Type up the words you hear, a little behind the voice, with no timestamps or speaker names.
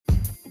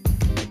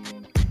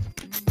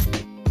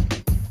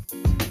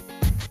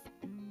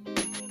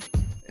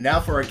And now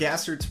for our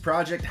Gassroots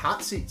Project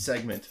Hot Seat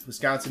segment.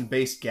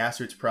 Wisconsin-based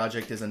Gassroots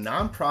Project is a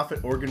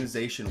non-profit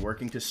organization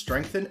working to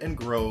strengthen and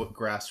grow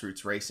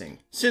grassroots racing.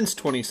 Since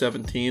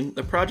 2017,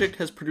 the project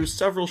has produced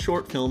several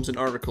short films and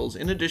articles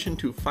in addition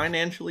to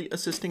financially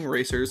assisting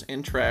racers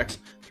and tracks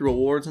through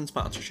awards and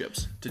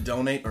sponsorships. To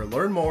donate or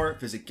learn more,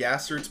 visit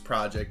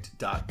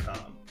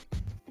gassrootsproject.com.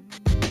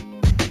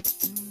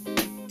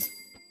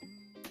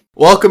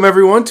 Welcome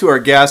everyone to our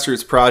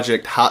Gassroots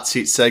Project Hot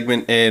Seat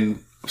segment,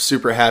 and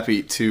super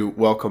happy to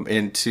welcome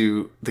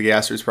into the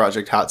Gassroots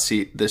Project Hot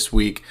Seat this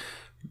week.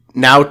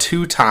 Now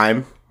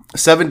 7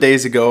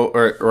 days ago,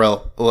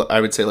 or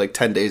I would say like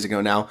 10 days ago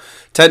now.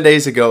 10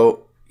 days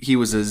ago, he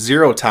was a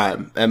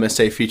 0-time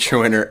MSA feature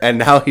winner, and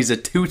now he's a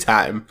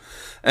 2-time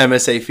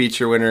MSA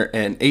feature winner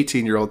and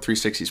 18-year-old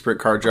 360 sprint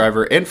car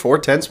driver and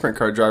 410 sprint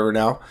car driver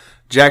now,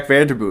 Jack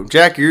Vanderboom.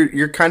 Jack,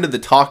 you're kind of the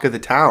talk of the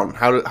town.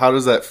 How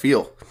does that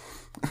feel?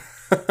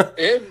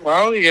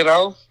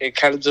 It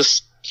kind of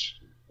just,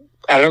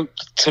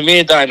 to me,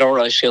 I don't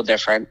really feel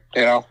different,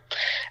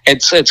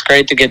 It's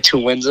great to get 2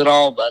 wins and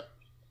all, but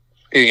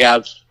you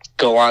got to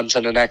go on to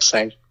the next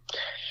thing.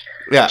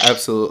 Yeah,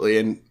 absolutely.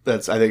 And I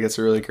think it's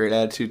a really great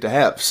attitude to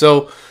have.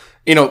 So,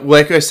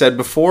 like I said,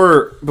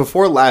 before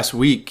last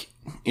week,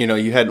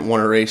 you hadn't won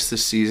a race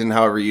this season.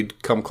 However,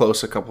 you'd come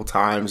close a couple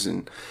times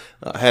and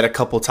had a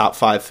couple top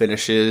 5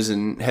 finishes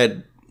and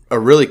had a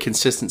really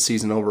consistent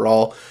season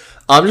overall.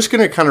 I'm just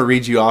going to kind of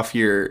read you off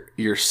your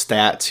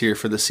stats here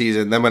for the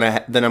season. Then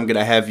I'm going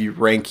to have you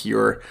rank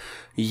your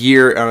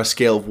year on a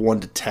scale of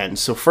 1 to 10.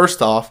 So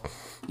first off,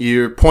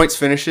 your points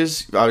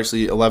finishes,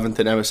 obviously 11th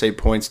in MSA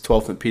points,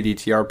 12th in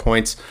PDTR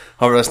points.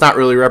 However, that's not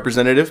really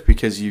representative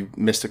because you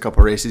missed a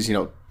couple races,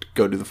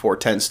 go do the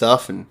 410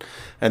 stuff, and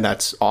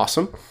that's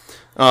awesome.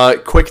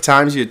 Quick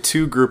times, you had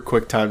 2 group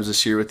quick times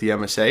this year with the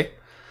MSA.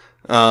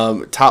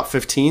 Top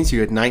 15s,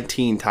 you had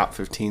 19 top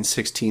 15s,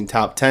 16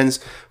 top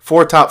 10s,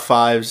 4 top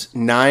 5s,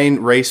 9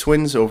 race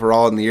wins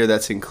overall in the year.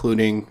 That's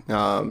including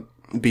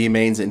B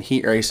mains and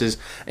heat races,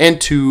 and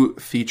 2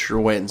 feature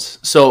wins.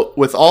 So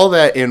with all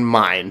that in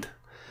mind,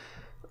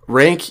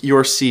 rank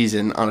your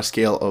season on a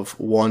scale of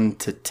 1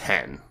 to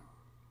 10.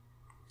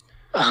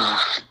 I'll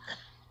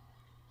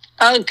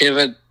give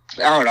it,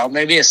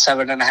 maybe a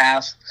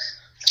 7.5.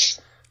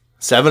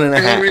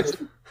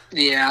 7.5.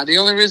 The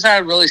only reason I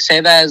really say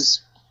that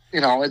is,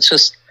 it's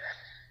just,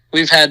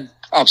 we've had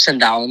ups and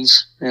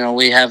downs.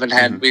 We've had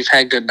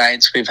good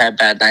nights, we've had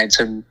bad nights,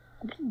 and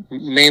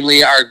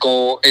mainly our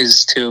goal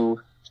is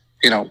to,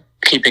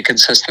 keep it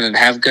consistent and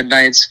have good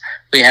nights.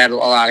 We had a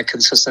lot of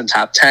consistent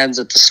top 10s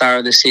at the start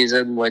of the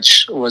season,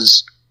 which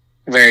was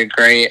very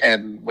great,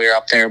 and we were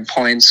up there in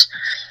points.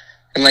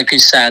 And like you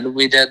said,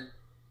 we did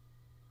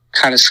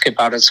kind of skip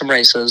out at some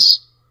races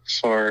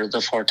for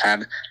the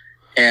 410,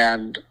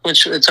 and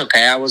which it's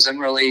okay. I wasn't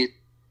really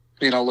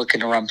looking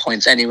to run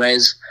points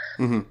anyways.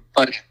 Mm-hmm.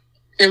 But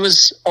it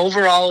was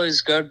overall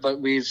is good, but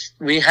we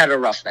had a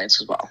rough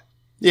nights as well.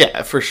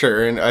 Yeah, for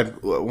sure.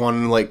 And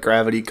one like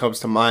Gravity comes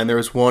to mind. There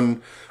was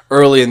one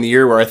early in the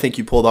year where I think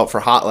you pulled out for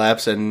hot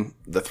laps and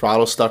the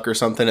throttle stuck or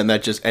something, and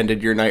that just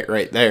ended your night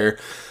right there.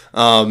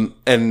 And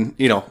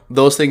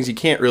those things you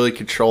can't really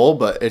control,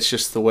 but it's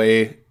just the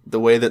way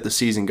that the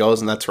season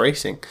goes, and that's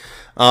racing.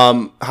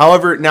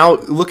 However, now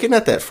looking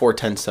at that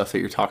 410 stuff that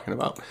you're talking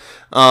about,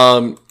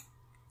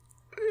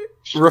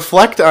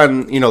 reflect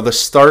on the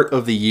start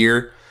of the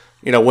year.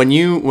 When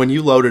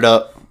you loaded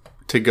up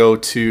to go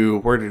to,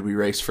 where did we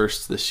race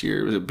first this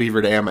year? Was it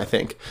Beaver Dam, I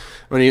think?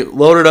 When you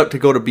loaded up to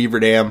go to Beaver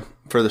Dam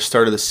for the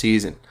start of the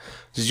season,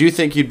 did you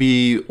think you'd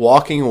be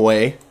walking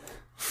away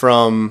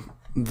from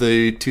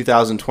the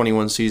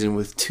 2021 season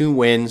with 2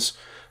 wins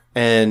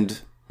and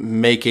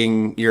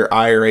making your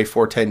IRA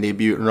 410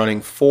 debut and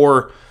running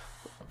 4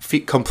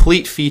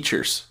 complete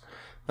features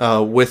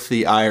with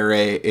the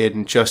IRA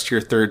in just your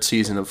 3rd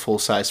season of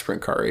full-size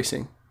sprint car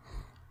racing?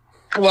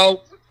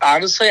 Well,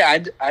 honestly, I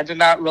did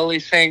not really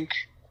think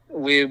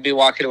we would be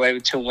walking away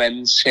with 2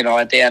 wins,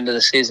 at the end of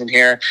the season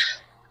here.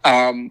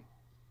 I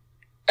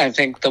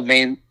think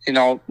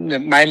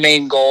my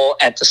main goal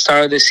at the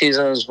start of the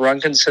season was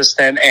run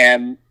consistent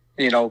and,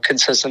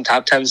 consistent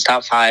top 10s,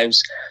 top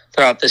 5s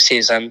throughout the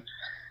season.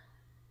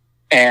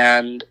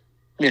 And,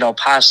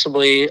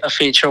 possibly a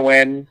feature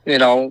win,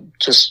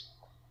 just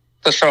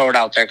to throw it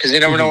out there, because you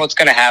never know what's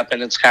going to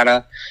happen. It's kind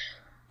of,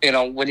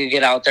 when you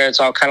get out there,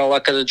 it's all kind of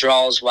luck of the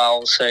draw as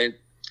well. So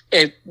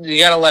you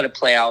got to let it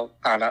play out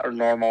on a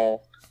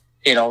normal,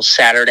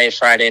 Saturday,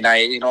 Friday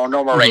night, a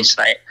normal race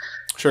night.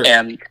 Sure.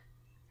 And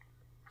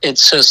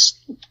it's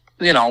just,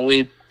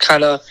 we've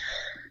had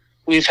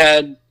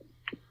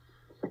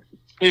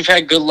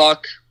good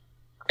luck,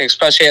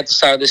 especially at the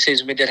start of the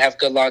season. We did have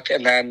good luck,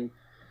 and then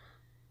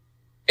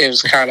it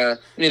was kind of,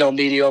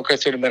 mediocre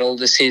through the middle of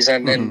the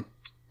season. And,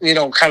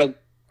 kind of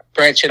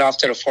branching off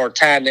to the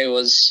 410, it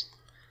was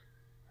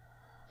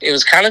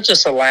kind of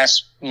just a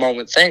last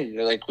moment thing.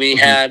 Like we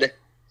had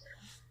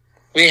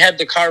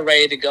the car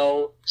ready to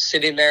go,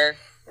 sitting there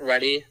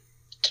ready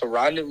to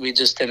run. We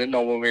just didn't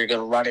know when we were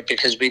going to run it,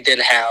 because we did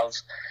have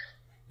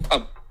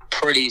a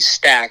pretty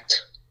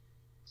stacked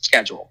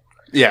schedule.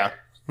 Yeah.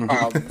 For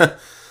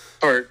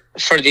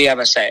the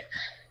MSA.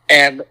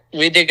 And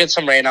we did get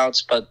some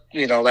rainouts, but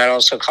that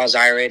also caused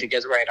IRA to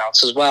get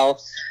rainouts as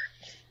well.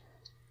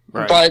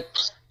 Right.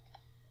 But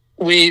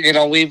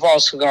we've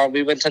also gone.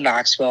 We went to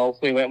Knoxville.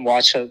 We went and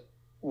watched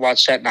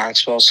at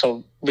Knoxville.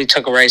 So we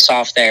took a race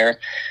off there,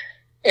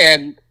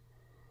 and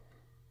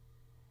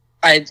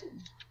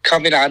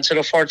coming on to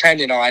the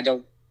 410.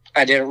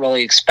 I didn't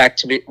really expect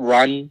to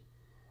run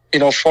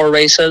 4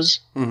 races,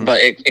 but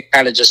it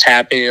kind of just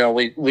happened.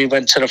 We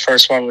went to the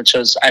first one, which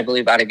was, I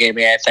believe, out of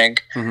Gamey, I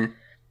think.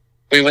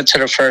 We went to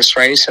the first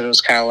race, and it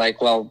was kind of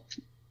like, well,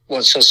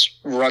 let's just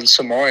run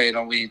some more.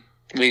 We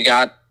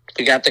got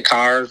the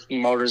car, the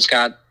motor's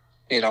got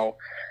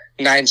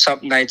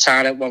 9-something nights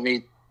on it when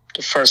we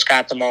first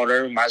got the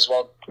motor. We might as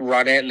well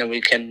run it, and then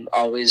we can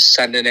always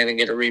send it in and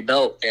get it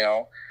rebuilt.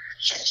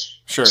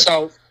 Sure.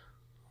 So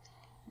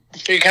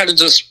we kind of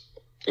just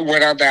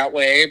went on that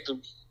way.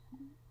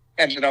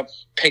 Ended up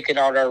picking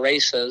out our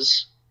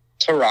races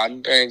to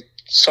run,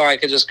 so I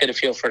could just get a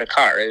feel for the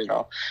car,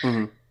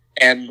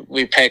 And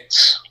we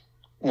picked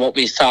what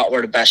we thought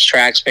were the best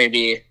tracks.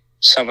 Maybe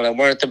some of them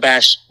weren't the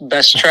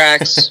best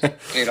tracks.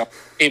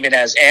 Even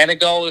as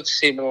Anago, it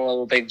seemed a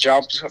little big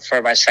jump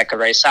for my second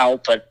race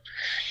out, but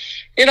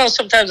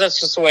sometimes that's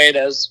just the way it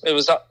is. It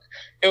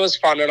was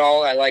fun and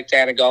all. I liked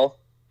Anago,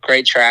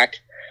 great track.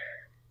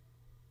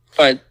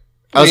 But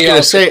I was going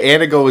to say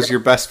Anago was your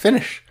best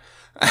finish.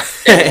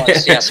 It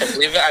was, yes.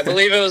 I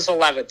believe it was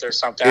 11th or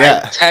something.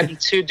 Yeah. I tend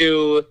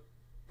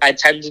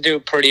to do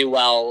pretty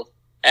well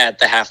at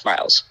the half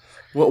miles.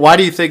 Well, why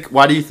do you think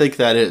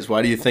that is?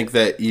 Why do you think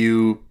that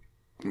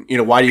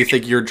why do you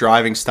think your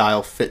driving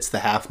style fits the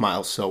half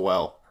miles so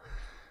well?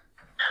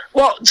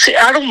 Well, see,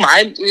 I don't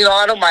mind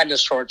the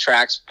short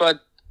tracks,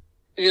 but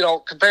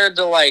compared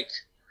to I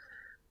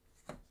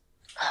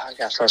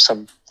gotta throw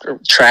some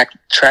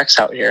tracks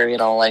out here,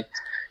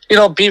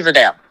 Beaver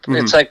Dam.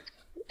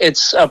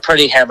 It's a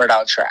pretty hammered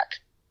out track.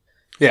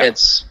 Yeah.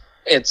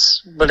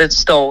 But it's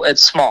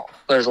small.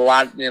 There's a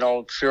lot,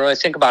 if you really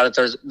think about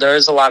it,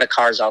 there's a lot of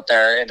cars out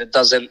there, and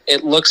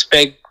it looks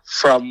big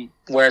from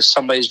where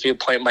somebody's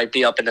viewpoint might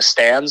be up in the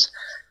stands.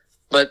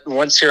 But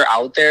once you're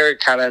out there,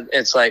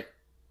 it's like,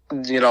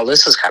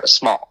 this is kind of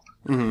small.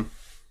 Mm-hmm.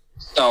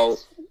 So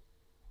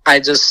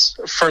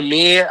for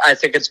me, I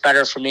think it's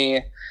better for me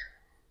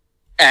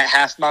at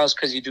half miles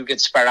because you do get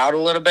spread out a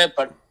little bit,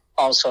 but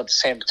also at the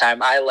same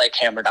time, I like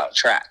hammered out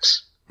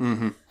tracks.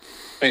 Mm-hmm.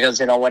 Because,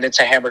 when it's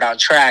a hammered out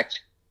track,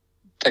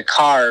 the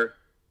car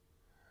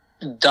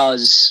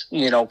does,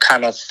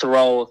 kind of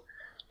throw,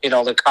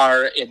 the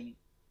car in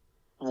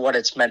what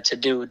it's meant to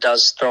do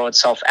does throw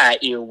itself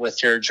at you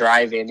with your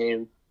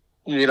driving.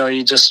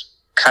 You just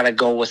kind of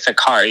go with the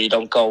car. You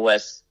don't go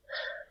with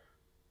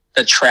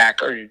the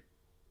track or,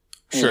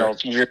 sure.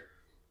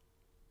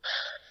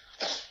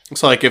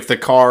 It's like if the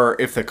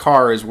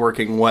car is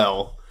working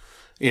well,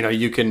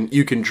 you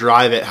can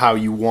drive it how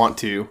you want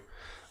to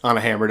on a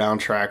hammer down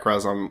track,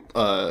 whereas on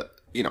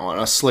on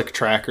a slick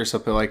track or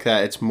something like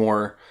that, it's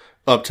more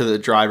up to the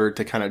driver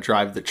to kind of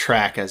drive the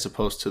track as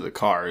opposed to the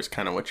car, is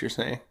kind of what you're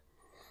saying.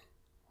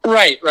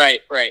 Right.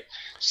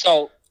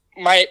 So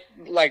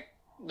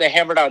the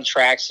hammer down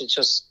tracks, it's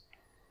just,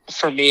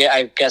 for me,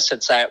 I guess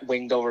it's that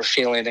winged over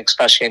feeling,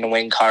 especially in the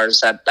wing cars,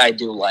 that I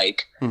do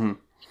like. Mm-hmm.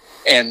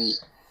 And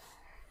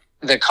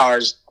the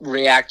cars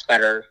react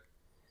better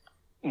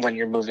when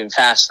you're moving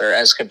faster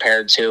as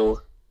compared to,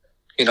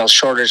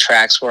 shorter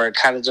tracks where it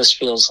kind of just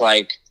feels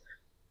like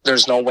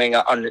there's no wing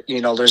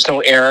there's no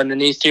air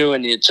underneath you,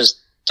 and it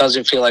just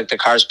doesn't feel like the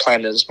car's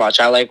planted as much.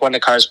 I like when the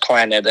car's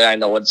planted and I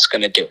know what it's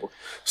going to do.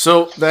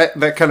 So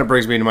that kind of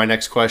brings me to my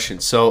next question.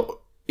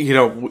 So,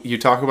 you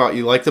talk about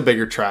you like the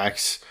bigger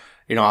tracks.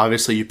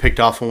 Obviously you picked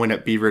off a win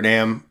at Beaver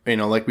Dam.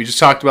 Like we just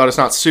talked about, it's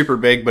not super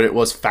big, but it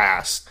was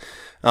fast.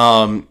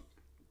 However,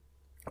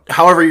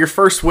 your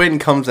first win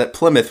comes at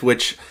Plymouth,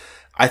 which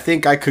I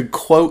think I could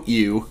quote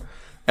you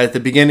at the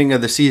beginning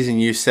of the season.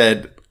 You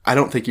said, I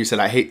don't think you said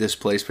I hate this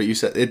place, but you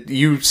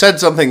said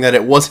something that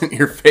it wasn't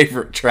your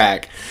favorite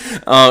track,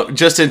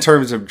 just in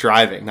terms of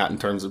driving, not in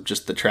terms of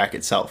just the track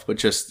itself, but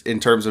just in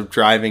terms of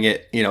driving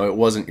it. It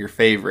wasn't your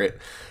favorite,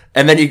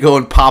 and then you go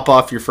and pop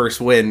off your first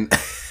win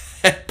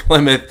at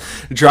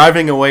Plymouth,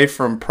 driving away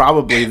from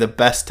probably the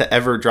best to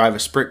ever drive a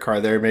sprint car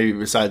there, maybe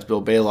besides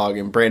Bill Balog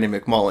and Brandon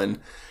McMullen,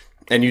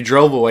 and you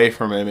drove away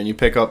from him and you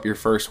pick up your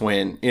first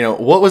win.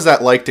 What was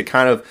that like to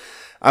kind of,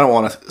 I don't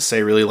want to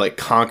say really like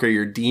conquer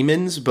your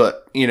demons,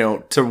 but,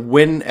 to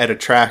win at a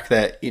track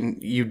that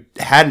you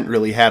hadn't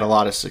really had a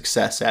lot of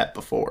success at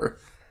before?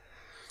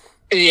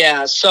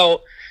 Yeah,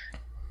 so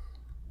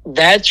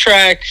that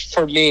track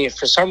for me,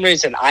 for some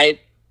reason, I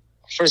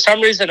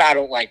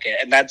don't like it.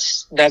 And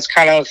that's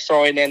kind of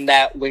throwing in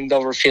that winged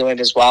over feeling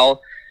as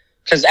well.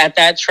 Because at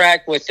that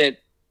track with it's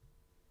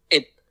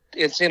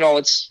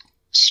it's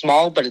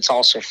small, but it's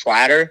also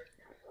flatter.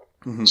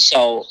 Mm-hmm.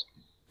 So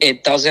the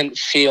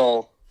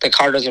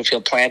car doesn't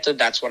feel planted.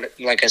 That's what,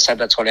 like I said,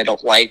 that's what I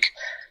don't like.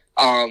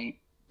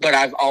 But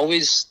I've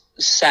always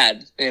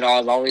said,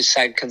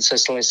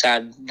 consistently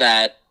said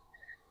that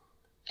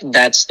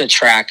that's the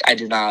track I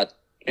do not,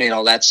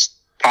 that's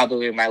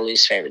probably my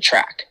least favorite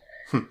track.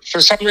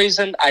 For some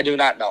reason, I do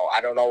not know.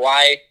 I don't know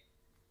why,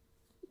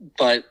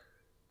 but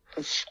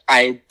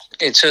I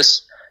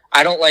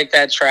don't like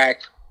that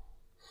track.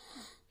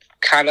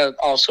 Kind of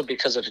also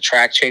because of the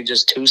track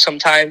changes too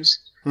sometimes,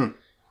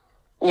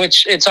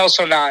 which it's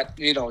also not,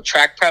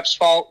 track prep's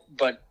fault,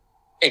 but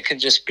it can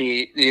just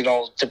be,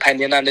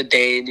 depending on the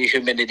day and the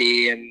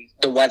humidity and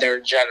the weather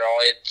in general,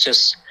 it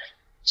just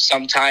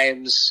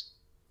sometimes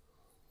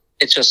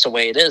it's just the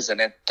way it is, and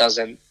it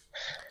doesn't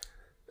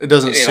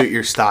suit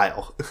your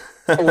style.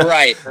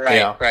 Right.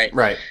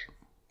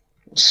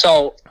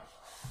 So,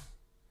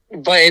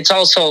 but it's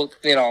also,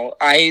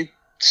 I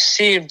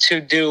seem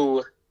to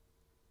do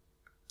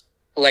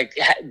like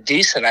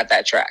decent at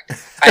that track.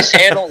 I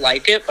say I don't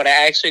like it, but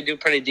I actually do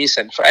pretty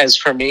decent. As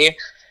for me,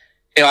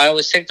 I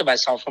always think to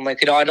myself, I'm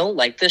like, I don't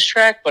like this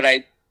track, but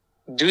I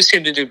do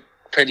seem to do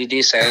pretty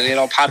decent.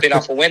 Popping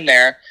off a win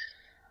there.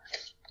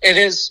 It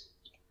is,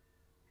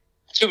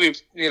 to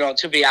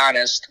be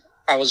honest,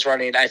 I was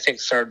running, I think,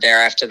 third there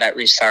after that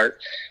restart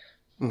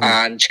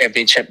on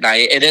championship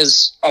night. It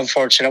is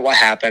unfortunate what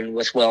happened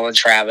with Will and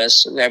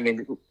Travis. I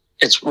mean,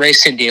 it's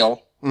racing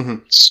deal.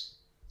 It's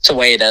the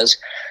way it is.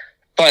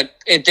 But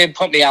it did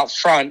put me out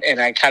front,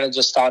 and I kind of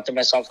just thought to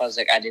myself, I was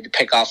like, I need to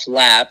pick off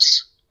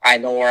laps. I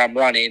know where I'm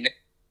running,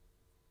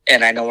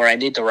 and I know where I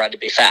need to run to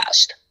be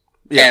fast.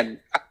 Yeah. And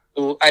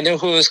I knew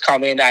who was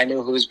coming. I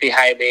knew who was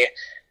behind me.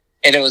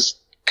 And it was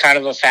kind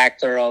of a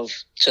factor of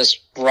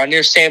just run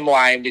your same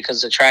line,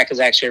 because the track is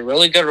actually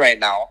really good right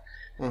now.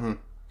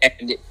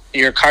 And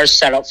your car's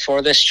set up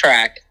for this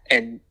track,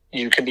 and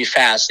you can be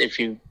fast if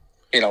you,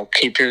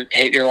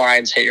 hit your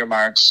lines, hit your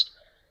marks,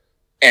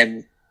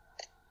 and,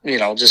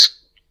 just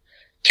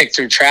kick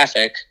through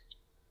traffic.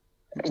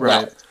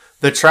 Right. Well,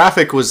 the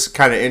traffic was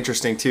kind of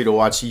interesting, too, to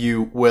watch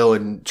you, Will,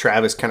 and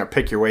Travis kind of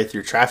pick your way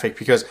through traffic,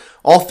 because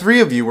all three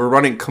of you were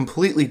running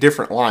completely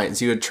different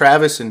lines. You had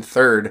Travis in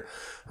third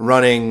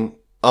running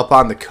up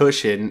on the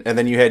cushion, and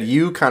then you had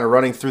you kind of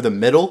running through the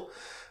middle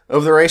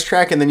of the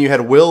racetrack, and then you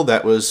had Will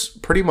that was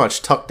pretty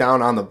much tucked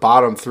down on the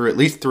bottom through at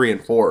least 3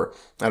 and 4.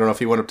 I don't know if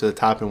he went up to the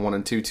top in 1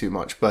 and 2 too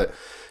much, but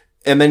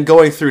and then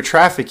going through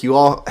traffic, you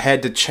all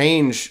had to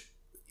change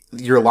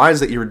your lines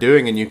that you were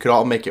doing, and you could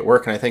all make it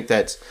work. And I think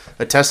that's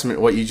a testament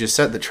to what you just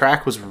said. The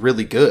track was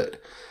really good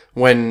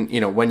when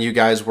you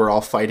guys were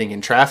all fighting in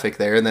traffic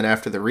there, and then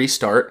after the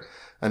restart,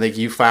 I think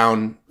you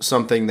found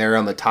something there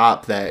on the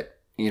top that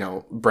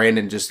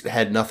Brandon just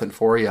had nothing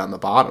for you on the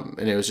bottom,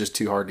 and it was just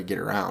too hard to get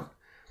around.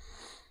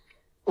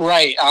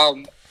 Right.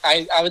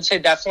 I would say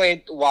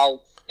definitely,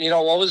 while,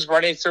 what was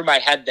running through my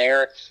head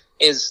there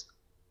is,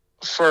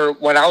 for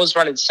when I was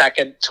running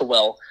second to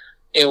Will,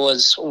 it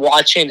was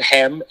watching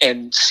him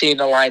and seeing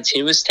the lines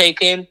he was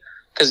taking,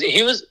 because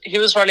he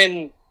was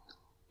running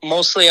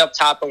mostly up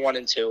top in 1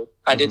 and 2.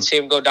 I did see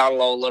him go down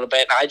low a little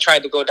bit, and I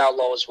tried to go down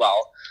low as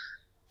well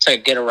to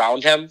get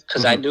around him,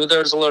 because I knew there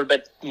was a little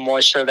bit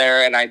moisture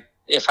there, and I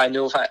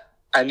knew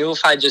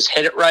if I just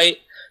hit it right,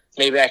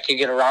 maybe I could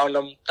get around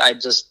him. I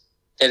just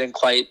didn't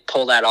quite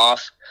pull that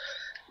off,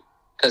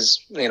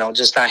 because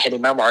just not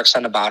hitting my marks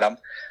on the bottom.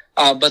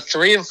 But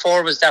 3 and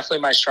 4 was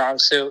definitely my strong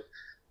suit.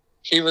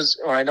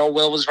 I know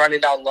Will was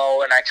running down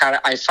low, and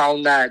I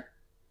found that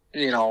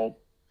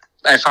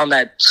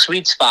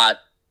sweet spot,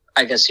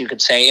 I guess you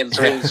could say, in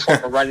 3 and 4,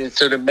 running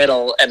through the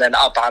middle and then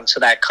up onto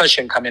that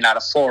cushion coming out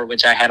of 4,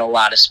 which I had a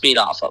lot of speed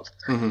off of,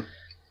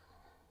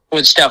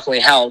 which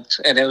definitely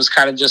helped. And it was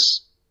kind of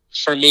just,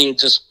 for me,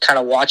 just kind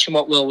of watching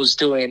what Will was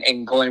doing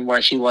and going where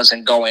he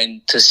wasn't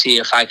going to see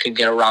if I could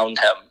get around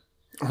him,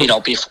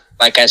 before,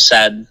 like I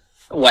said,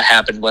 what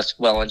happened with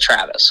Will and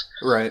Travis.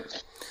 Right.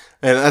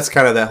 And that's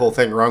kind of that whole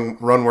thing,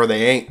 run where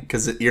they ain't,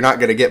 because you're not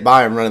going to get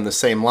by them running the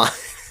same line.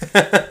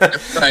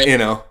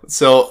 Right.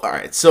 So, all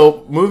right.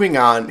 So moving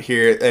on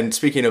here, and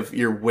speaking of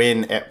your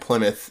win at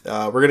Plymouth,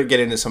 we're going to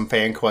get into some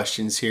fan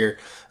questions here.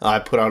 I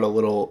put out a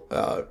little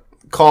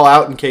call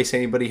out in case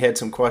anybody had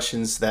some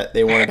questions that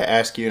they wanted to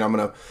ask you,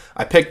 and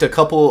I picked a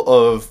couple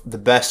of the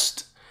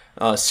best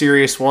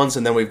serious ones,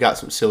 and then we've got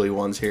some silly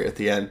ones here at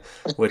the end,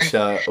 which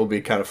will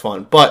be kind of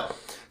fun. But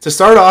to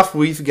start off,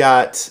 we've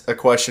got a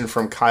question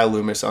from Kyle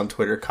Loomis on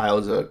Twitter. Kyle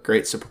is a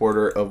great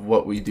supporter of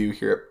what we do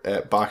here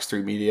at Box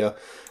 3 Media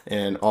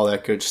and all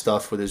that good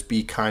stuff with his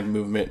Be Kind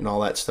movement and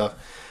all that stuff.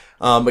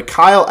 But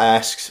Kyle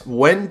asks,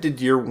 when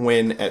did your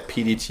win at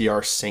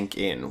PDTR sink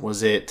in?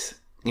 Was it,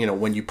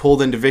 when you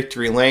pulled into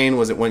victory lane?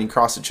 Was it when you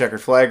crossed the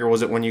checkered flag? Or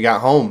was it when you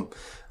got home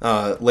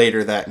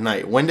later that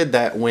night? When did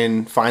that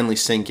win finally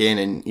sink in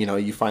and,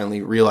 you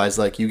finally realized,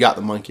 like, you got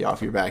the monkey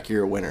off your back,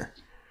 you're a winner?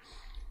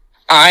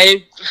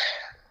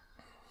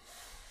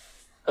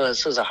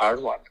 This is a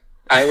hard one.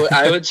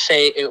 I would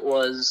say it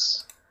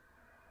was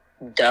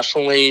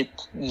definitely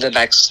the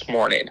next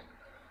morning.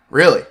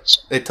 Really?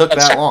 It took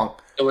that long?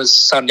 It was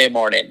Sunday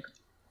morning.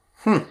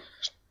 Yeah.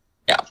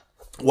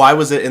 Why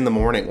was it in the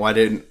morning? Why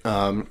did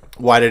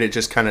it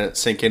just kind of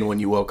sink in when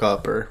you woke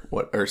up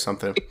or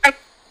something?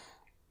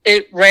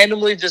 It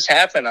randomly just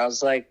happened. I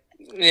was like,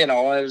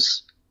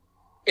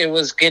 it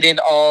was getting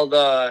all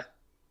the,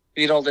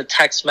 the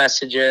text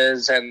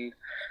messages and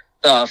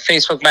the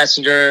Facebook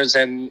messengers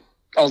and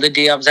all the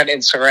DMs on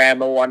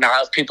Instagram and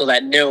whatnot of people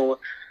that knew.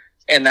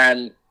 And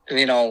then,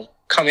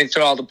 coming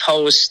through all the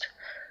posts,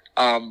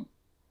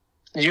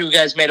 you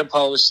guys made a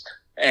post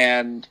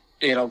and,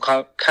 kind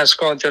of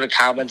scrolling through the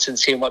comments and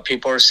seeing what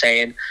people were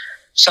saying,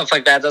 stuff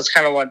like that. That's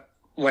kind of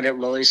when it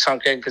really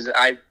sunk in, because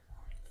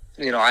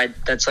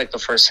that's like the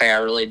first thing I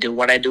really do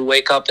when I do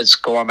wake up is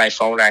go on my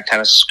phone and I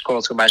kind of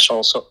scroll through my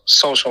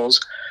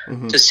socials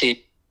to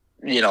see,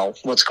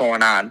 what's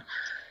going on.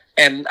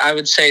 And I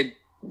would say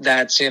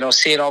that's,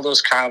 seeing all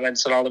those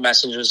comments and all the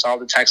messages, all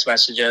the text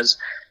messages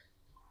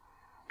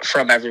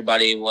from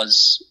everybody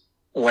was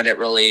when it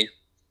really,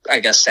 I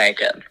guess, sank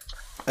in.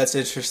 That's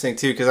interesting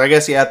too, because I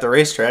guess at the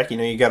racetrack,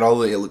 you got all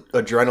the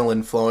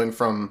adrenaline flowing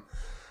from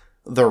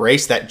the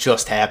race that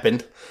just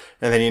happened.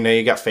 And then,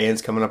 you got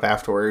fans coming up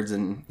afterwards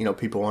and,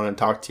 people want to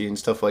talk to you and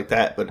stuff like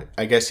that. But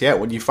I guess,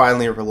 when you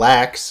finally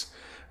relax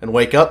and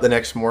wake up the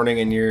next morning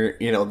and you're,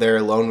 there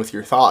alone with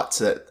your thoughts,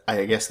 that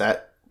I guess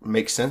that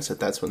makes sense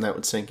that's when that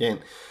would sink in.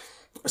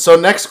 So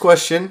next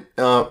question,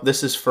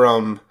 this is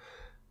from,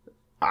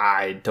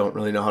 I don't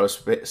really know how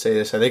to say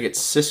this. I think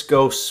it's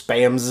Cisco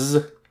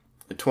Spams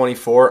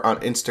 24 on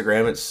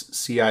Instagram. It's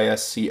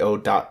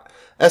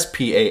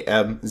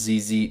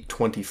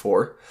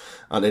CISCO.SPAMZZ24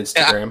 on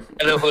Instagram. Yeah,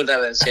 I know who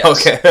that is, yes.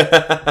 Okay.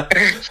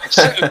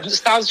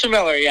 Sounds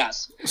familiar,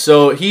 yes.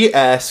 So he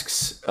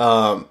asks,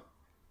 and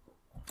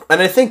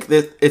I think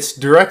that it's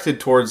directed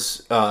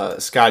towards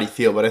Scotty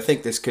Thiel, but I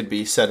think this could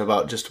be said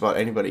about just about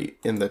anybody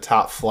in the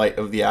top flight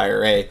of the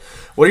IRA.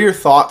 What are your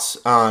thoughts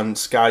on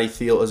Scotty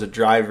Thiel as a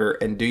driver,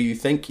 and do you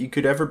think you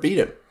could ever beat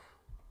him?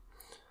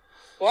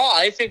 Well,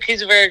 I think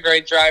he's a very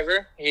great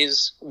driver.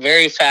 He's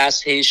very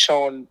fast. He's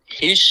shown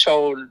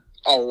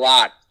a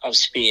lot of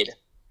speed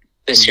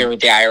this year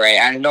with the IRA.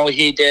 I know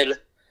he did.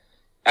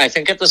 I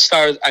think at the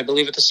start of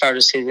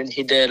the season,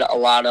 he did a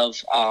lot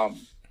of,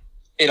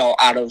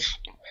 kind of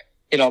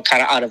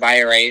out of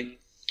IRA, and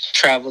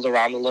traveled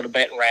around a little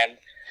bit and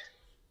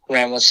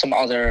ran with some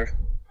other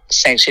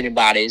sanctioning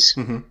bodies.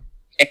 Mm-hmm.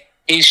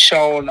 He's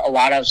shown a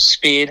lot of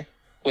speed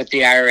with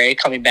the IRA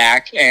coming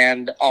back,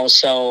 and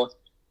also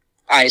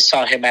I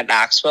saw him at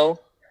Knoxville,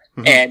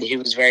 and he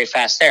was very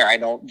fast there. I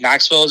know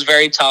Knoxville is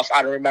very tough.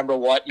 I don't remember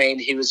what main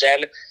he was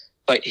in,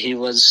 but he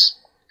was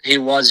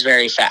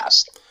very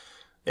fast.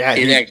 Yeah,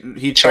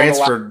 he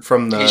transferred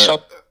from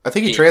the. I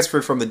think he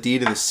transferred from the D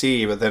to the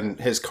C, but then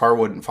his car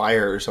wouldn't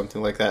fire or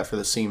something like that for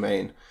the C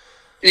main.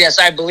 Yes,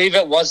 I believe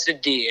it was the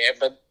D,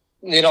 but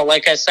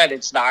like I said,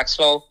 it's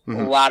Knoxville. A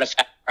lot of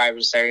fast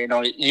drivers there.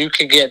 You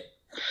could get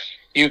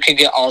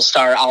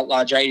all-star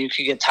outlaw drive. You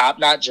could get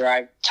top-notch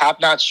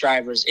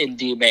drivers in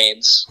D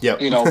mains.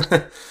 Yep.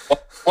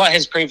 What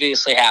has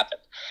previously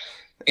happened.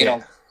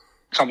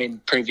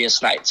 Coming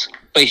previous nights,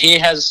 but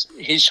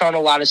he's shown a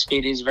lot of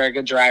speed. He's a very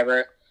good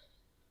driver.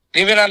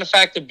 Even on the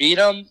fact to beat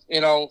him,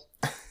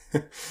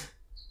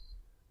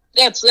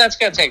 that's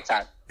gonna take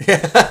time.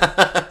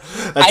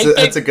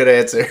 That's a good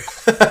answer.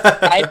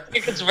 I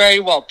think it's very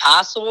well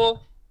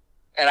possible,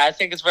 and I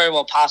think it's very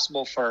well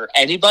possible for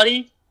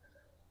anybody,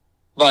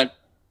 but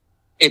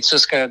it's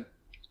just gonna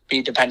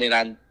be depending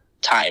on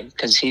time,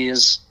 because he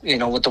is,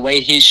 with the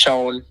way he's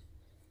shown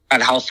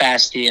and how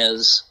fast he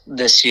is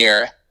this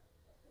year,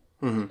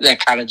 that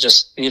kind of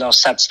just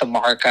sets the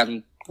mark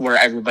on where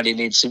everybody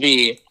needs to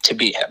be to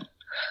beat him.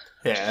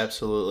 Yeah,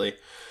 absolutely.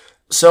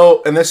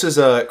 So, and this is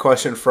a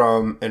question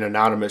from an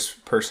anonymous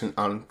person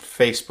on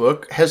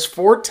Facebook. Has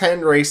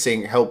 410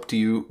 Racing helped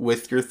you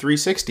with your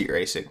 360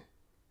 racing?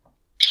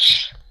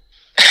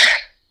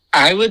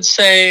 I would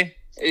say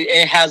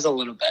it has a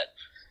little bit.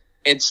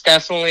 It's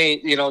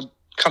definitely,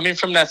 coming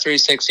from that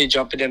 360,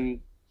 jumping into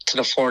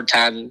the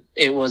 410,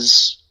 it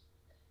was,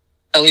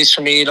 at least for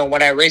me,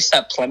 when I raced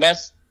at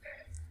Plymouth,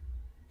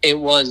 it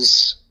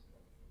was,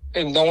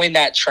 knowing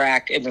that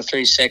track in the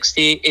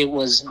 360, it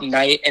was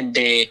night and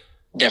day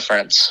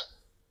difference.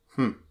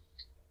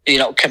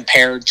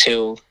 Compared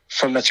to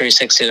from the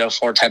 360 to the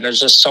 410. There's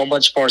just so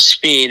much more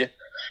speed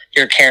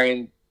you're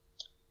carrying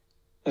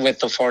with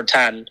the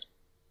 410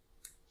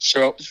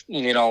 through,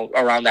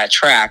 around that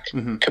track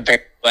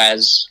compared to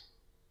as,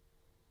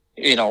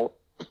 in the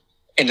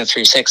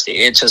 360.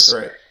 It's just,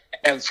 right.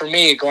 And for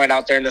me, going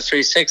out there in the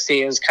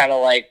 360 is kind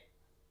of like,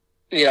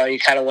 you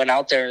kind of went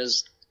out there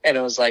and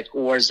it was like,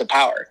 where's the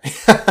power?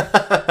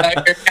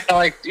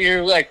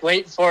 you're like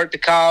waiting for it to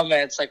come,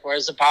 and it's like,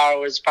 where's the power?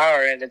 Where's the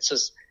power? And it's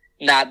just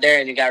not there.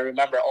 And you got to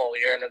remember,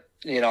 you're in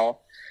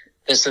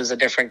this is a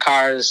different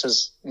car. This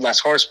is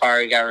less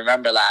horsepower. You got to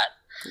remember that.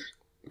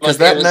 Because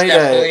that night,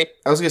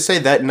 I was going to say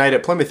that night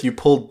at Plymouth, you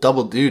pulled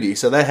double duty.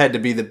 So that had to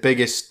be the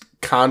biggest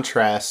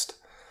contrast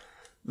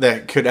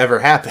that could ever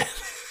happen.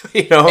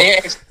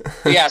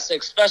 Yes,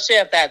 especially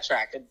at that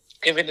track.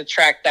 Given the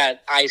track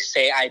that I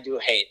say I do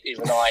hate,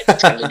 even though I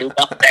tend to do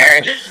well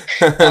there.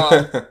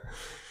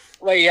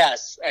 But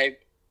yes,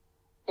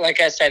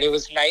 like I said, it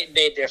was night and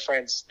day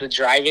difference. The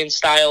driving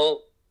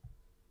style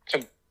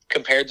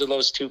compared to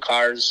those two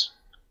cars,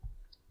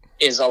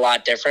 is a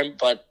lot different.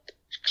 But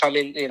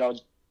coming,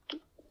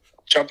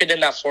 jumping in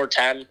that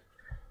 410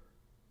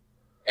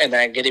 and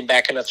then getting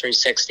back in the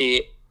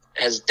 360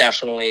 has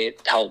definitely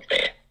helped me.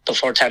 The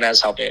 410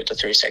 has helped me with the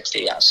 360,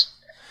 yes.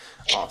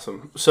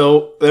 Awesome.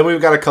 So then we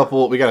got a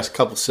couple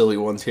silly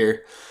ones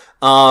here.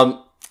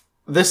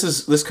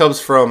 This comes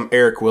from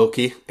Eric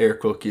Wilkie.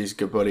 Eric Wilkie is a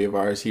good buddy of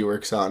ours. He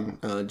works on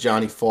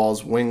Johnny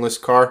Fall's wingless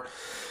car.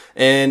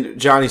 And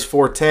Johnny's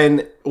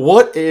 410.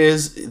 What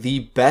is the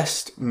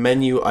best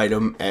menu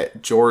item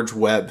at George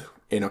Webb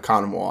in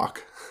Oconomowoc?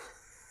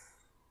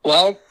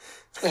 Well,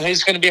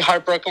 he's going to be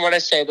heartbroken when I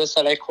say this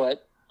that I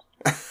quit.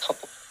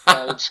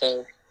 I would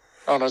say,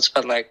 it's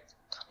been like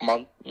a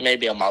month,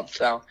 maybe a month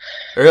now.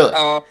 Really?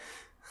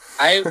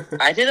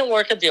 I didn't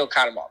work at the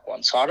Oconomowoc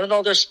one, so I don't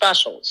know their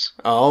specials.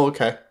 Oh,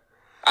 okay.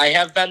 I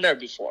have been there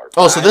before.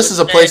 Oh, so this is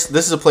a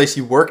place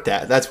you worked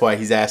at. That's why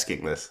he's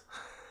asking this.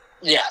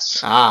 Yes.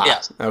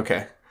 Yes.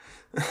 Okay.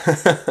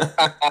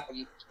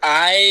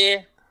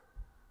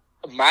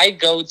 My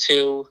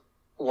go-to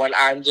when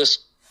I'm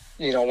just,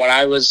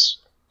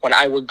 when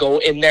I would go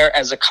in there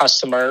as a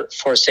customer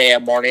for, say, a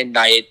morning,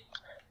 night,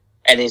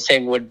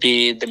 anything would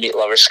be the meat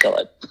lover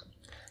skillet.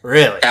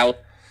 Really? That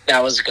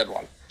was a good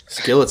one.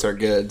 Skillets are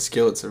good.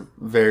 Skillets are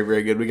very,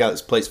 very good. We got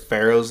this place,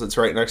 Pharaoh's, that's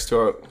right next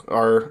to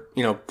our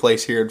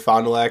place here in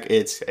Fond du Lac.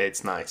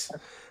 It's nice.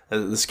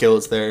 The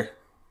skillets there,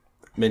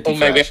 minty fresh.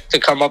 Maybe I have to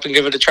come up and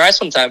give it a try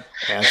sometime.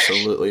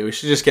 Absolutely. We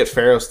should just get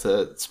Pharaoh's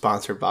to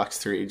sponsor Box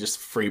 3. Just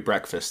free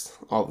breakfast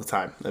all the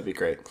time. That'd be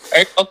great. There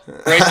you go.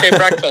 Race day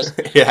breakfast.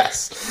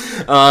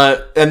 Yes.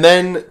 And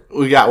then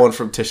we got one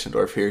from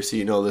Tischendorf here,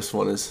 so this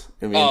one is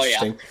going to be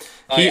interesting.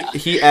 Yeah.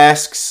 He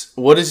asks,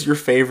 what is your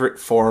favorite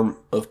form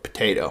of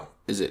potato?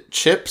 Is it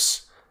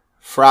chips,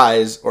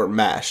 fries, or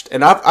mashed?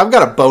 And I've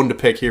got a bone to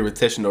pick here with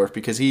Tischendorf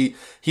because he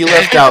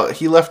left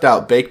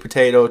out baked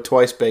potato,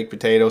 twice baked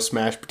potato,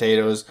 smashed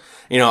potatoes,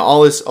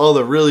 all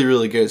the really,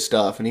 really good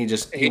stuff, and he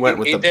went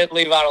with he did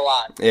leave out a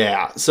lot.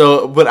 Yeah.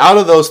 So, but out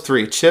of those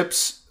three,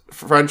 chips,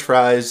 French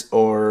fries,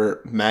 or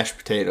mashed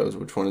potatoes,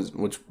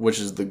 which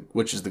is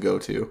the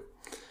go-to?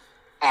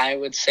 I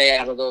would say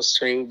out of those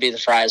three would be the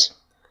fries.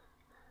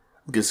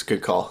 That's a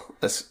good call.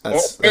 That's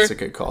a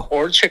good call.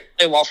 Or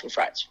Chick-fil-A waffle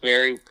fries.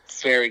 Very,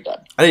 very good.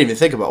 I didn't even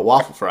think about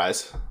waffle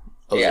fries.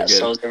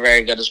 Those are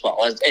very good as well.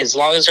 As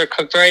long as they're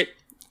cooked right,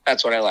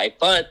 that's what I like.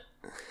 But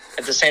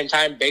at the same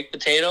time, baked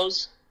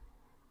potatoes,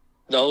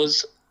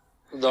 those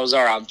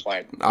are on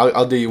point.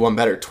 I'll do you one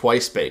better.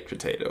 Twice baked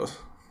potatoes.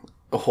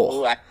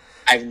 Oh,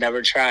 I've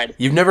never tried.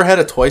 You've never had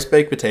a twice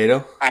baked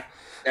potato? I've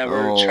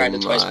never tried a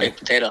twice baked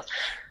potato.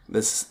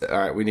 All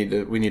right. We need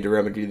to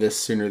remedy this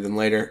sooner than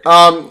later.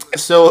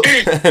 So,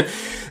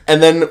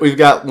 and then we've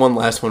got one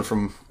last one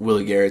from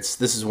Willie Garrett's.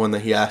 This is one that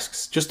he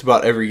asks just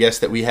about every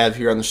guest that we have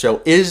here on the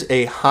show. Is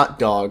a hot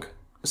dog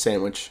a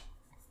sandwich?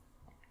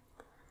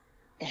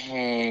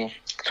 Come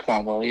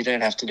on, Will. You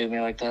didn't have to do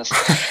me like this.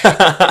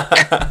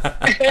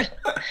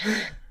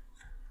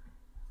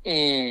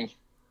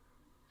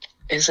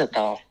 Is it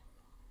though?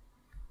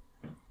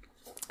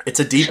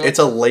 It's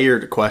a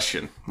layered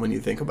question when you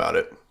think about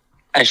it.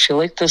 I feel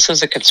like this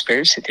is a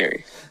conspiracy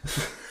theory.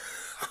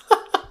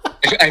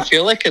 I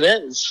feel like it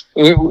is.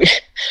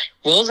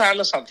 Will's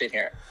onto something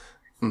here.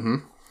 Mm-hmm.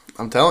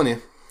 I'm telling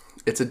you.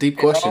 It's a deep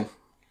question.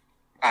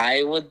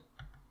 I'm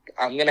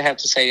going to have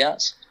to say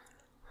yes.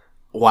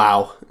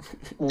 Wow.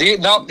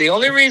 The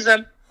only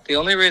reason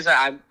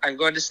I'm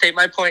going to state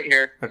my point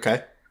here.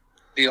 Okay.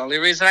 The only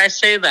reason I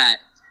say that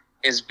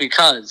is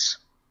because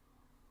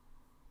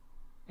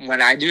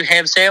when I do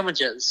ham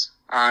sandwiches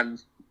on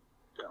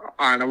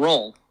a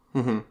roll,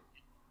 mm-hmm.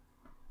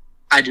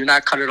 I do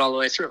not cut it all the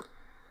way through.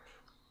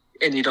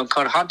 And you don't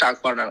cut a hot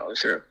dog bun all the way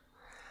through.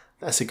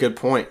 That's a good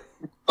point.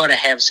 But a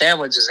ham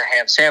sandwich is a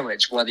ham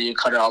sandwich, whether you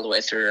cut it all the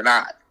way through or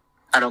not.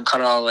 I don't cut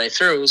it all the way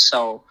through,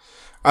 so...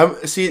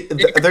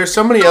 there's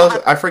somebody else,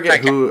 I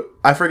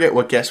forget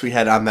what guest we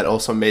had on that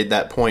also made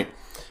that point,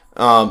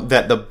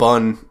 that the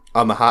bun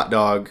on the hot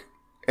dog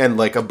and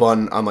like a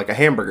bun on like a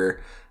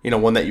hamburger,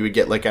 one that you would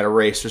get like at a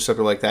race or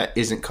something like that,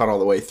 isn't cut all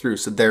the way through,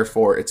 so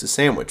therefore it's a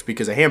sandwich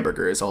because a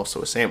hamburger is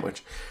also a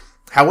sandwich.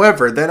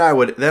 However, then I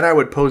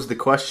would pose the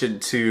question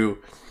to,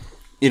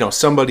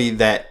 somebody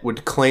that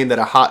would claim that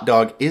a hot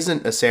dog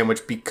isn't a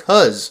sandwich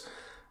because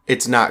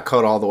it's not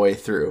cut all the way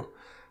through,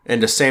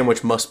 and a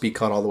sandwich must be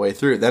cut all the way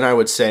through. Then I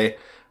would say,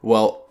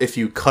 well, if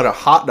you cut a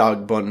hot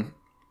dog bun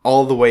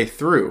all the way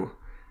through,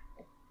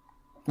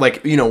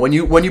 like, when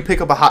you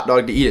pick up a hot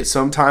dog to eat it,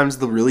 sometimes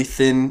the really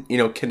thin,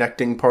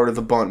 connecting part of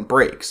the bun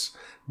breaks.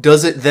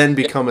 Does it then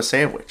become a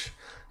sandwich?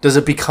 Does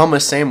it become a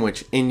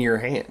sandwich in your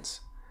hands?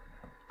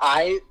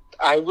 I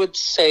would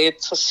say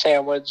it's a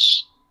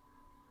sandwich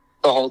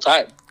the whole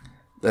time.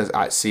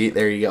 I see.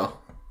 There you go.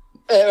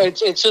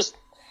 It's just...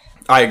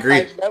 I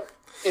agree.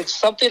 It's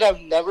something I've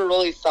never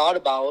really thought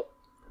about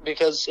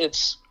because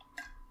it's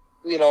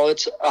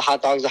a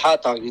hot dog's a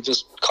hot dog. You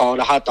just call it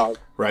a hot dog.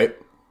 Right.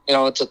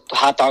 It's a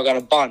hot dog on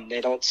a bun.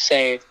 They don't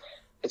say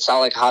it's not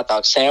like a hot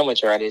dog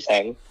sandwich or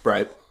anything.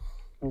 Right.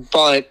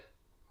 But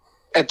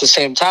at the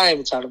same time,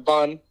 it's on a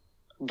bun.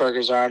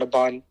 burgers are on a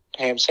bun.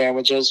 Ham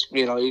sandwiches,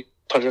 you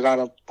put it on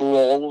a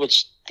roll,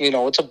 which,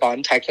 it's a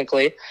bun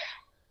technically.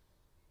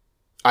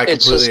 I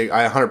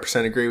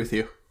 100% agree with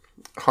you.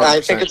 100%.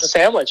 I think it's a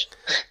sandwich.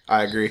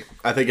 I agree.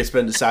 I think it's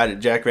been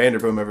decided. Jack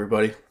Vanderboom,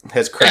 everybody,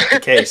 has cracked the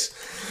case.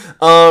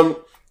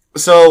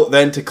 So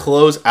then to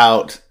close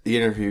out the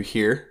interview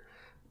here,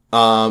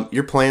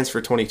 your plans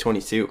for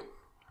 2022.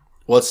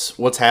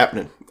 What's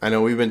happening? I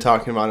know we've been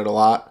talking about it a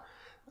lot.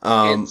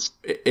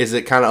 Is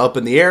it kind of up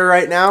in the air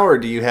right now, or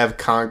do you have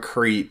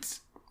concrete,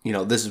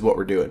 this is what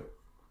we're doing?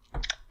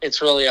 It's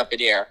really up in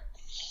the air.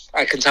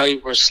 I can tell you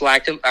we're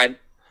slacking. I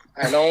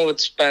know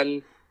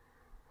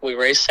we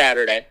raced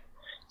Saturday,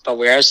 but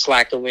we are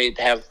slacking. We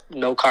have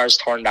no cars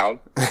torn down.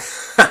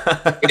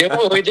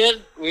 we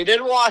did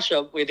wash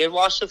them. We did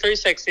wash the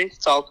 360.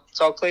 It's all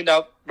cleaned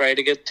up, ready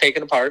to get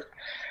taken apart.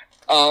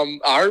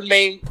 Our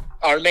main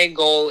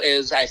goal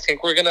is,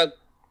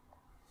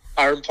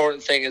 our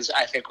important thing is,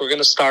 I think we're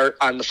gonna start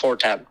on the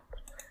 410,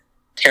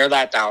 tear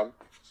that down,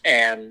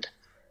 and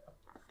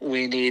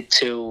we need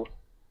to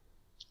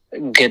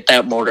get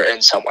that motor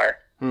in somewhere.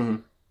 Mm-hmm.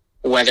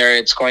 Whether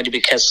it's going to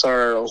be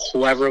Kistler or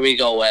whoever we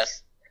go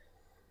with,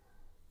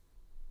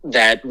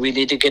 that we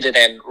need to get it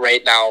in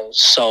right now.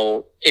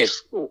 So if,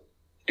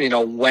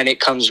 when it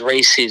comes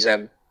race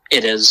season,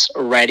 it is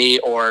ready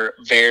or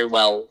very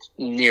well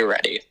near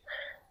ready.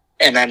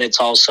 And then it's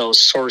also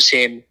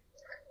sourcing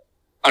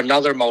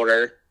another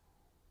motor.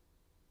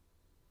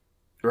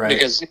 Right.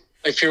 Because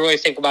if you really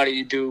think about it,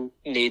 you do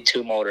need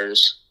two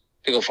motors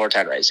to go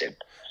 410 racing.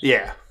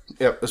 Yeah.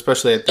 Yep.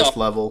 Especially at this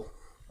level.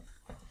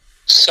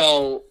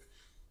 So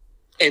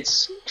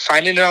it's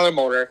finding another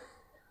motor,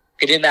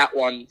 getting that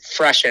one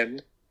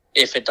freshened.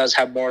 If it does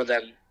have more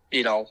than,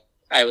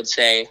 I would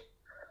say,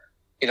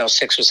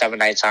 6 or 7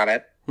 nights on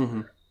it.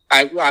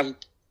 Mm-hmm.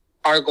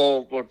 Our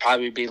goal would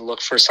probably be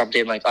look for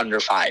something like under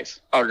 5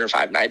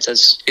 nights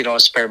as, a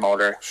spare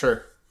motor.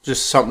 Sure.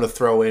 Just something to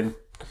throw in.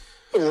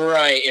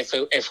 Right.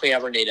 If we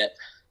ever need it.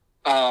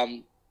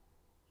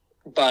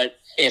 But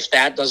if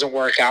that doesn't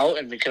work out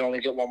and we can only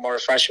get one more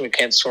fresh and we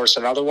can't source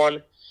another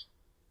one,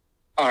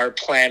 our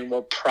plan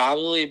will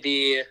probably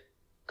be,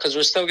 because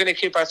we're still going to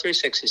keep our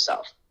 360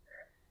 stuff.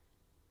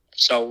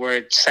 So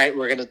we're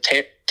going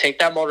to take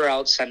that motor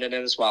out, send it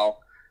in as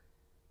well.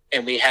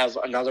 And we have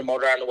another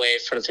motor on the way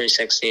for the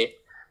 360.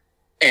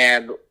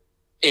 And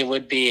it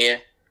would be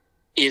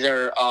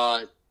either,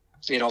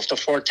 if the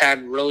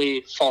 410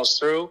 really falls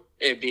through,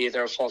 it'd be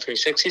either a full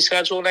 360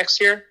 schedule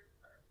next year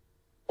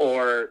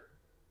or,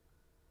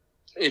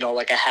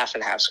 like a half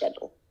and half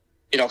schedule.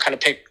 Kind of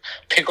pick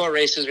what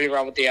races we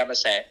run with the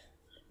MSA.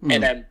 Mm-hmm.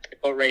 And then pick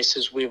what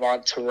races we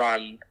want to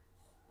run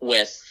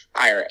with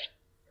IRA.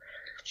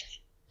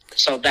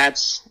 So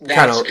that's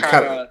kind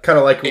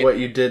of like what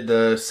you did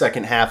the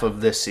second half of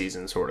this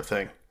season, sort of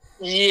thing.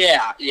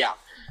 Yeah.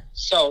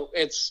 So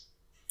it's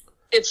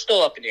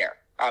still up in the air.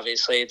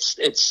 Obviously,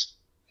 it's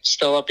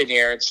still up in the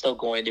air. It's still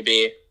going to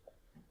be.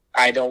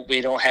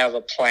 We don't have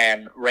a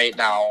plan right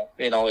now.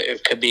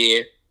 It could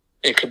be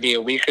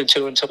a week or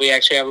two until we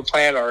actually have a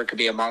plan, or it could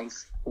be a month.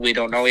 We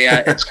don't know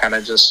yet. It's kind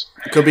of just.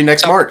 It could be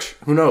next March.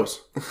 Who knows?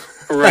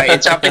 Right.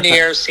 It's up in the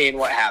air, seeing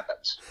what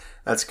happens.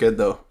 That's good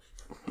though.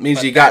 It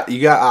means you got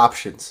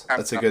options.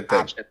 That's a good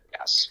thing.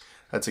 Yes.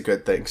 That's a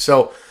good thing.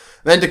 So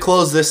then to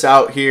close this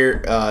out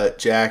here,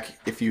 Jack,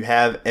 if you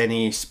have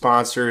any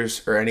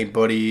sponsors or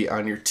anybody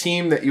on your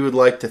team that you would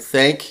like to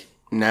thank,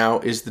 now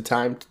is the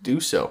time to do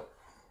so.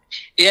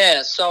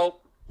 Yeah, so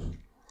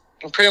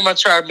pretty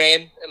much our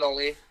main and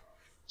only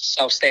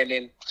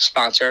self-standing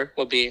sponsor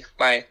would be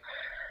my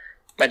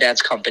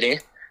dad's company,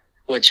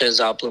 which is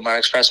Blue Mountain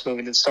Express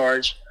Moving and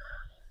Storage.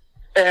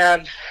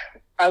 And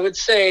I would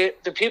say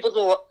the people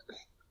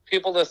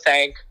to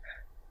thank,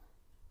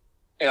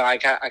 I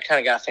kind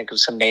of got to think of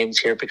some names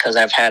here because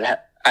I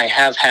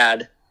have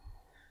had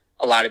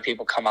a lot of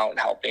people come out and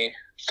help me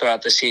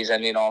throughout the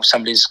season. If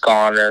somebody's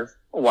gone or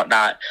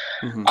whatnot.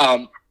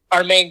 Mm-hmm.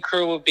 Our main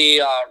crew would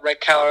be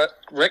Rick Keller,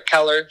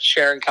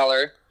 Sharon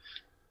Keller,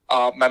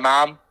 my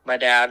mom, my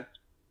dad,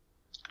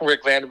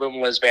 Rick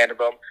Vanderboom, Liz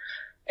Vanderboom.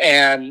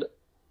 And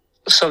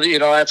so,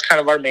 that's kind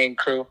of our main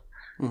crew.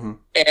 Mm-hmm.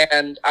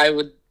 And I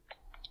would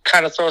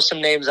kind of throw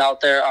some names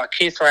out there.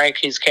 Keith Rank,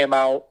 he's came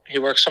out. He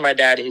works for my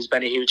dad. He's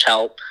been a huge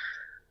help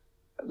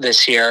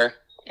this year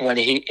when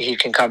he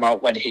can come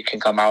out,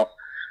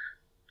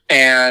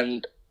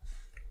 And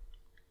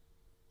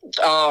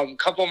a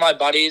couple of my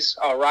buddies,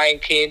 Ryan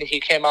Keene, he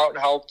came out and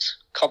helped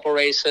a couple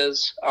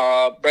races.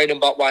 Braden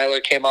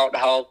Buttweiler came out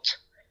and helped,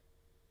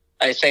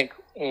 I think,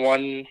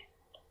 one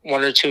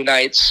or two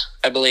nights,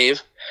 I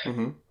believe.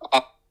 Mm-hmm.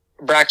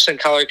 Braxton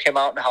Keller came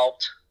out and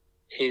helped.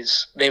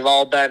 They've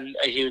all been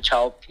a huge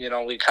help.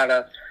 We kind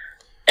of,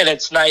 and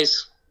it's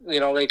nice,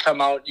 they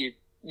come out, you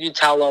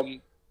tell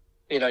them,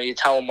 you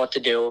tell them what to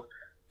do,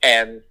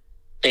 and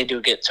they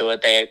do get to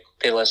it.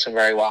 They listen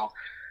very well.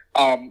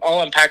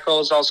 Owen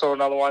Peckrell is also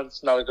another one.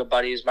 It's another good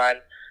buddy of mine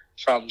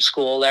from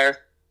school there.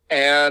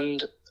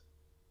 And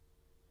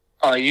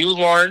you,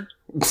 Lauren,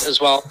 as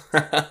well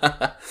on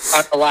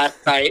the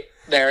last night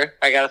there.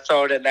 I got to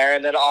throw it in there.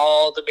 And then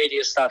all the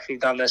media stuff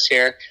you've done this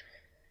year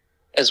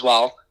as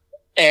well.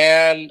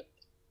 And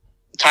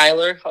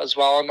Tyler as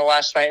well on the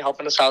last night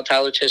helping us out,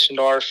 Tyler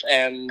Tischendorf.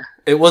 And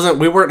we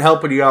weren't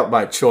helping you out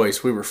by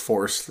choice. We were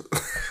forced.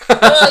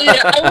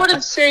 yeah, I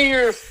wouldn't say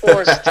you're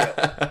forced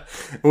to.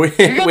 we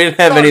didn't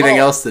have anything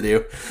else to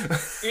do.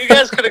 You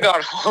guys could have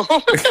gone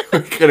home. We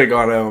could have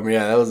gone home.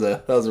 Yeah, that was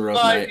a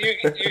rough night.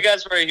 You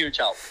guys were a huge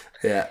help.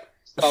 Yeah.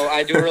 So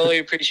I do really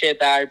appreciate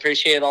that. I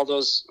appreciate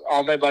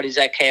all my buddies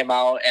that came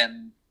out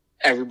and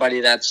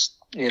everybody that's,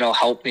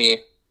 helped me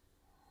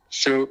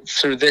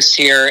through this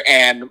year,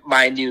 and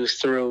mind you,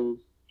 through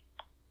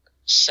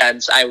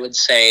since I would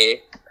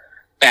say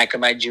back in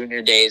my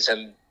junior days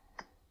and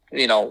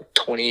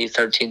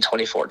 2013,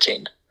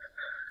 2014.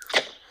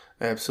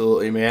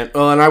 Absolutely, man.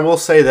 Well, and I will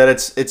say that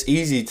it's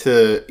easy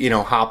to,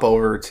 hop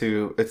over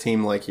to a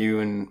team like you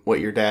and what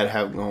your dad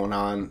have going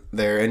on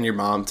there, and your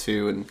mom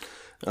too,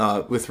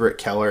 and with Rick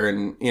Keller,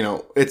 and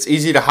it's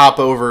easy to hop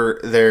over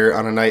there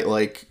on a night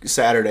like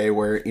Saturday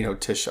where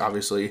Tish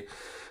obviously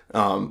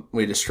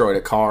we destroyed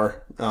a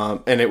car,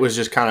 and it was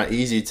just kind of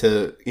easy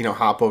to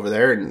hop over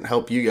there and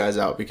help you guys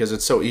out, because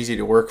it's so easy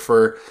to work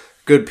for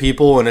good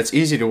people, and it's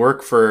easy to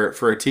work for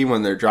a team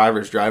when their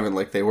drivers driving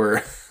like they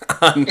were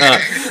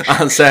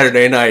on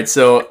Saturday night.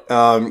 So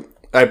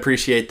I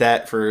appreciate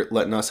that for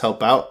letting us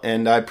help out,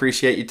 and I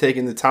appreciate you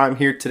taking the time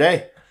here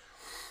today.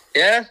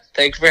 Yeah,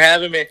 thanks for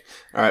having me.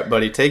 All right,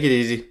 buddy. Take it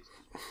easy.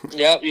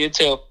 Yep, you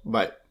too.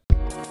 Bye.